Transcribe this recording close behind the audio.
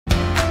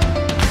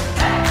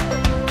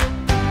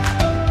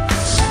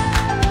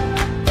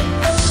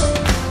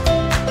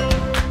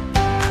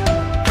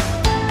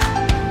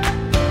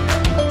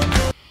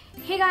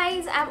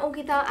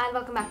Nita and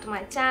welcome back to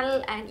my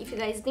channel, and if you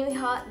guys new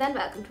here then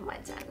welcome to my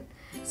channel.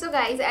 So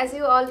guys, as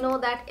you all know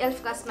that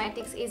e.l.f.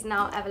 Cosmetics is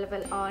now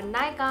available on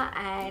Nykaa,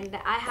 and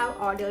I have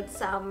ordered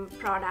some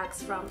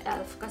products from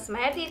e.l.f.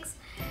 Cosmetics,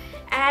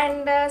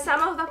 and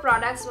some of the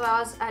products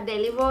was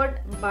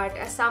delivered,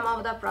 but some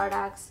of the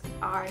products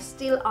are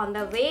still on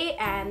the way,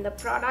 and the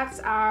products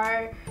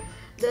are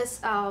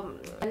this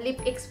lip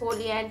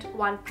exfoliant,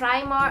 one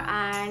primer,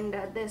 and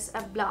this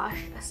blush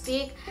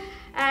stick.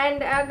 And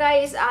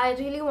guys, I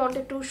really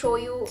wanted to show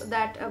you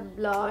that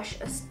blush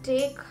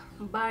stick,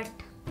 but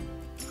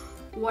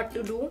what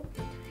to do?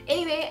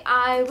 Anyway,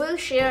 I will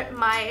share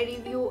my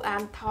review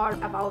and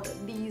thought about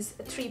these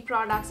three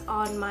products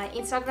on my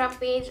Instagram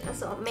page,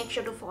 so make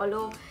sure to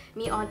follow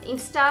me on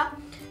Insta.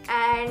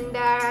 And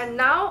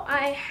now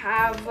I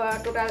have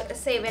total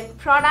 7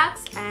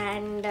 products,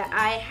 and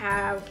I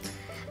have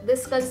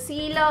this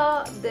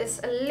concealer, this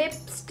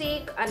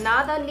lipstick,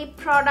 another lip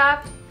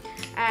product,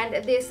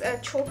 and this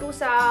chotu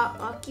sa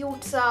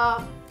cute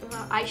sa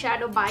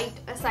eyeshadow bite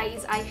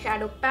size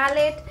eyeshadow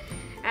palette,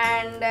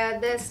 and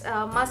this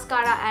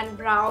mascara and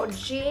brow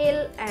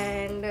gel,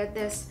 and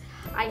this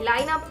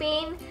eyeliner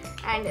pen,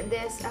 and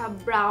this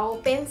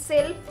brow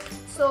pencil.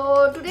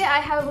 So today I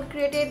have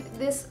created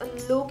this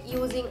look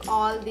using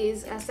all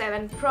these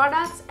 7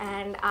 products,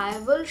 and I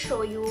will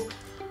show you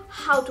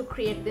how to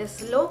create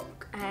this look,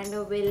 and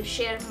will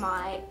share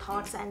my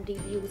thoughts and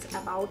reviews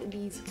about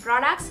these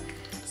products.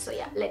 So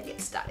yeah, let's get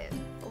started.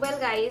 Well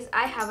guys,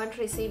 I haven't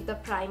received the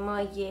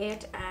primer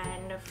yet,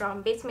 and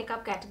from base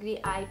makeup category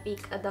I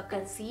pick the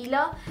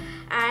concealer,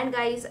 and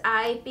guys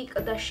I pick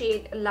the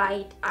shade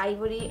light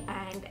ivory,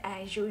 and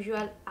as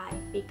usual I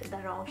pick the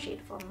wrong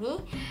shade for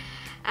me.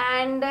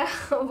 And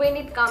when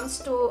it comes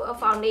to a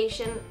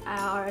foundation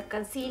or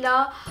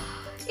concealer,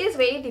 it's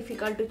very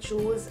difficult to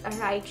choose a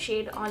right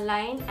shade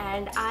online,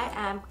 and I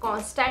am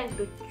constant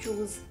to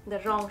choose the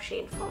wrong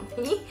shade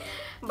for me.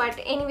 But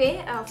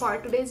anyway, for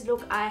today's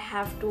look I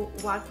have to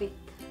work with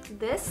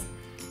this,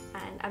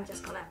 and I'm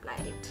just gonna apply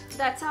it.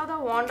 That's how the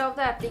wand of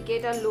the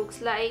applicator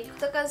looks like.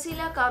 The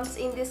concealer comes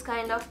in this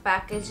kind of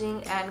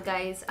packaging, and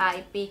guys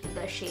I picked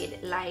the shade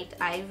light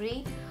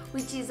ivory,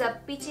 which is a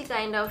peachy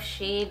kind of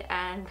shade,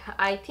 and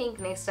I think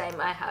next time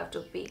I have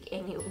to pick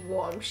any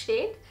warm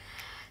shade.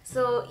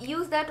 So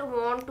use that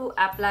wand to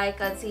apply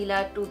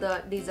concealer to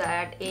the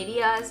desired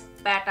areas,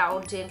 pat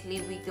out gently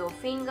with your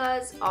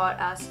fingers or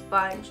a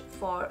sponge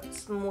for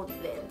smooth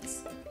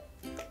blends.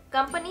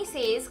 Company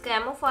says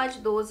camouflage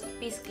those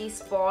pesky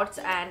spots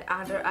and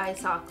under eye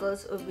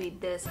circles with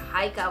this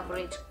high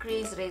coverage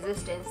crease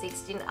resistant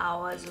 16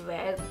 hours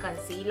wear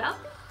concealer.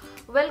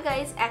 Well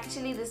guys,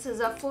 actually this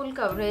is a full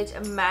coverage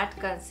matte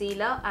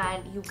concealer,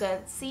 and you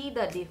can see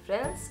the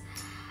difference.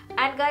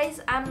 And guys,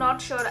 I'm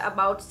not sure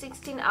about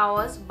 16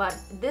 hours, but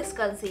this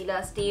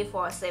concealer stay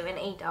for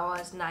 7-8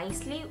 hours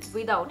nicely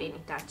without any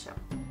touch-up.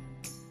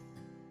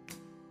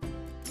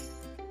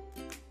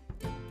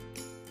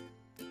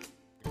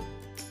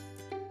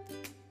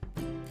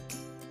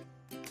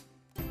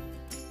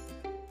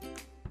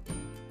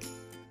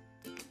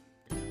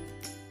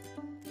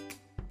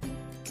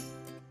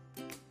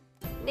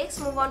 Next,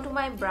 move on to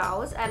my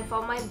brows, and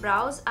for my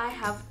brows I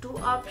have 2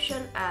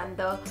 options, and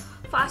the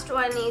first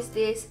one is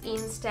this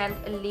instant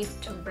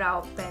lift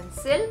brow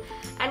pencil.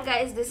 And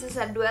guys, this is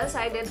a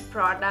dual-sided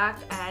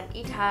product, and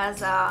it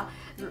has a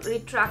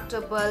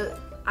retractable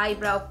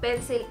eyebrow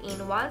pencil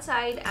in one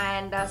side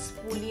and a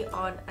spoolie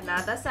on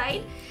another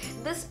side.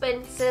 This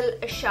pencil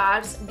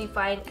sharps,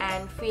 define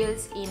and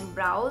fills in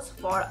brows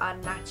for a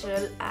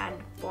natural and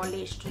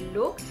polished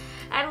look.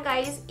 And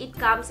guys, it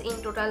comes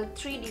in total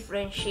 3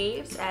 different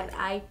shades, and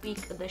I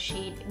pick the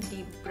shade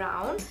deep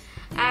brown,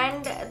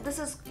 and this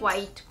is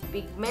quite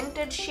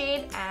pigmented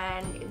shade,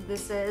 and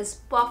this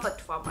is perfect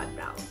for my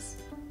brows.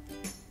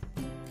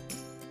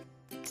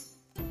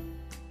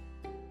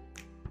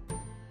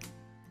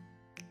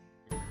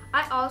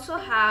 I also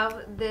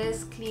have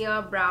this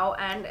clear brow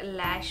and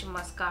lash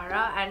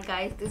mascara, and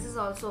guys this is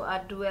also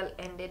a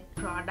dual-ended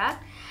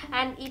product,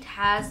 and it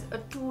has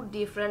 2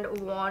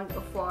 different wands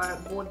for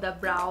both the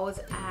brows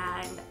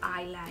and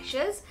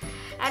eyelashes.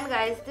 And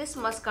guys, this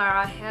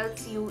mascara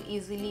helps you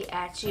easily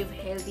achieve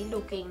healthy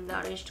looking,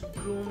 nourished,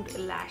 groomed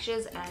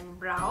lashes and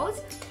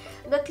brows.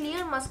 The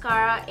clear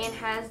mascara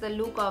enhances the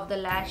look of the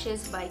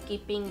lashes by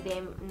keeping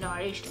them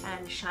nourished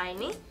and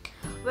shiny,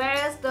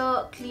 whereas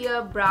the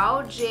clear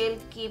brow gel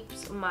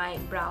keeps my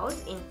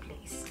brows in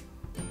place.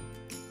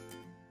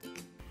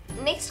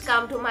 Next,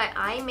 come to my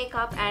eye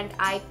makeup, and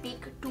I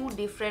pick 2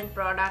 different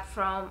products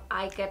from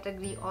eye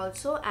category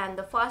also, and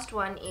the first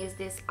one is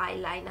this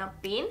eyeliner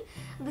pen.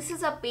 This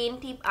is a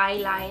pen tip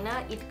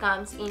eyeliner. It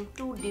comes in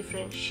 2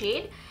 different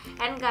shades,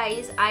 and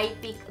guys I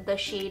pick the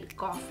shade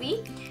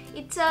coffee.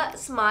 It's a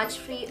smudge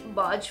free,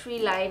 budge free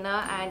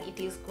liner, and it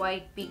is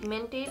quite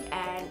pigmented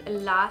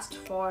and lasts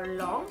for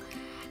long.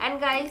 And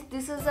guys,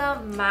 this is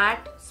a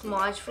matte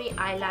smudge free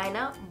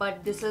eyeliner,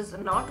 but this is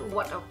not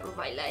waterproof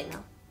eyeliner.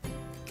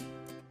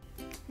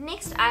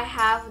 Next I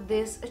have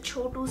this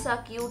Chotu Sa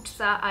Cute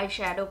Sa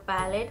eyeshadow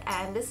palette,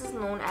 and this is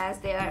known as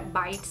their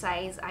bite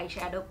size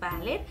eyeshadow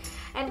palette.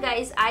 And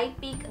guys, I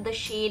picked the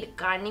shade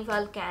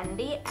Carnival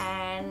Candy,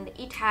 and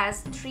it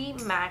has 3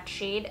 matte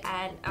shade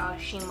and a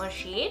shimmer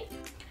shade.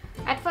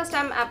 At first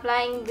I'm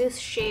applying this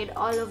shade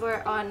all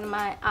over on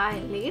my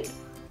eyelid.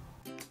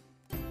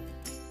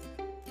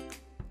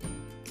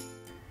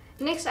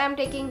 Next I'm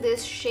taking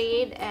this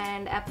shade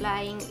and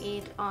applying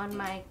it on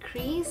my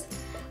crease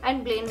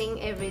and blending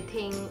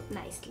everything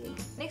nicely.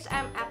 Next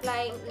I'm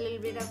applying a little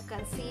bit of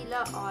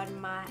concealer on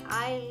my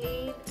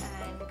eyelid,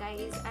 and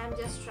guys, I'm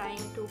just trying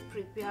to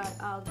prepare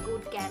a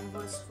good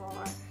canvas for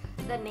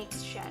the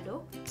next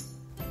shadow.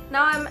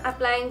 Now I'm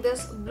applying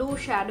this blue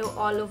shadow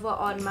all over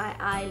on my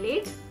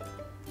eyelid.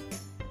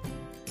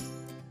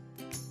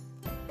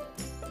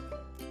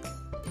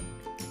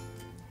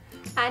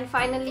 And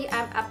finally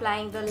I'm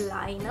applying the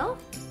liner.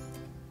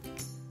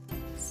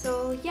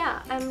 So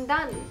yeah, I'm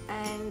done,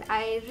 and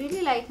I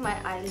really like my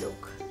eye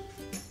look.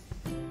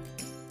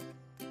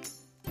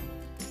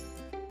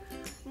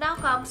 Now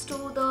comes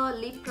to the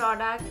lip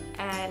product,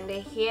 and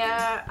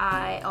here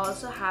I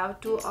also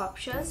have 2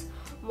 options.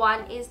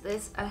 One is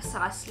this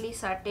SRSLY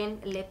Satin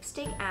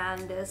lipstick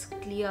and this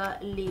clear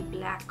lip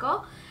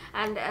lacquer,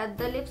 and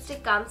the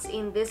lipstick comes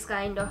in this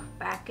kind of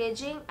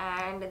packaging,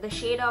 and the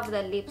shade of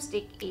the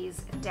lipstick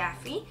is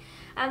Taffy,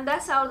 and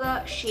that's how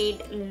the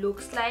shade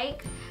looks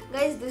like.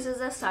 Guys, this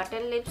is a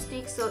satin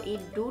lipstick, so it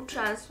do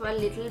transfer a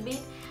little bit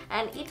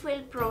and it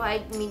will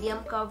provide medium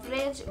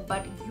coverage,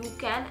 but you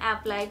can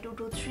apply 2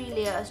 to 3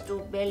 layers to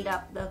build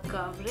up the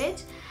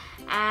coverage,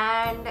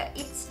 and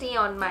it stay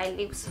on my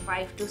lips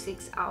 5 to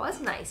 6 hours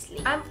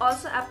nicely. I'm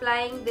also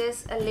applying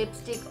this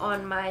lipstick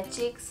on my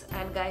cheeks,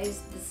 and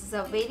guys, this is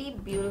a very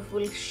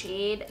beautiful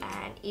shade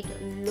and it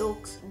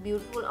looks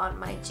beautiful on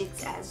my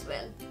cheeks as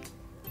well.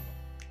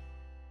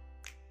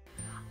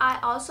 I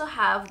also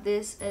have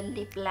this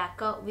lip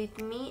lacquer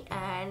with me,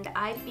 and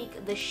I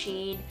pick the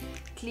shade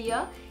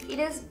Clear. It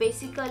is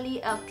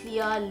basically a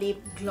clear lip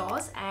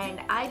gloss,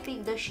 and I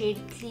pick the shade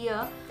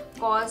Clear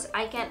because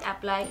I can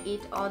apply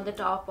it on the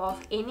top of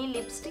any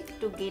lipstick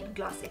to get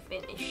glossy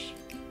finish.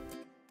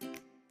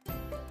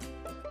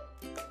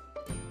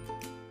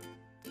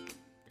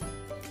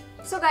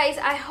 So guys,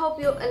 I hope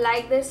you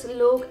like this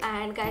look,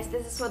 and guys,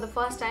 this is for the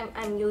first time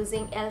I'm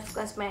using e.l.f.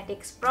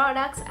 Cosmetics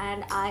products,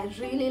 and I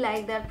really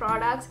like their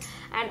products,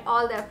 and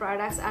all their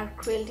products are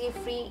cruelty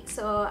free,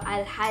 so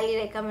I'll highly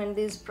recommend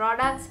these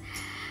products.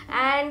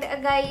 And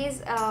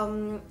guys,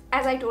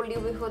 as I told you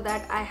before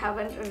that I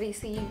haven't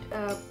received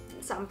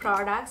some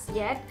products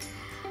yet,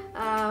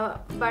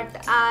 but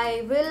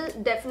I will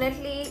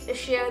definitely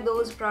share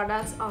those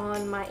products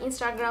on my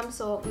Instagram,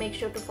 so make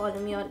sure to follow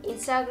me on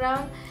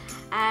Instagram.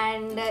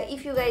 And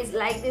if you guys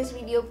like this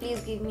video, please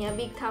give me a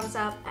big thumbs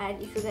up,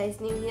 and if you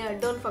guys new here,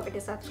 don't forget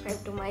to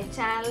subscribe to my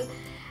channel.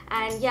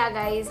 And yeah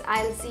guys,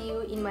 I'll see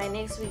you in my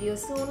next video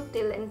soon.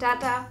 Till then,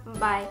 tata,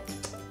 bye.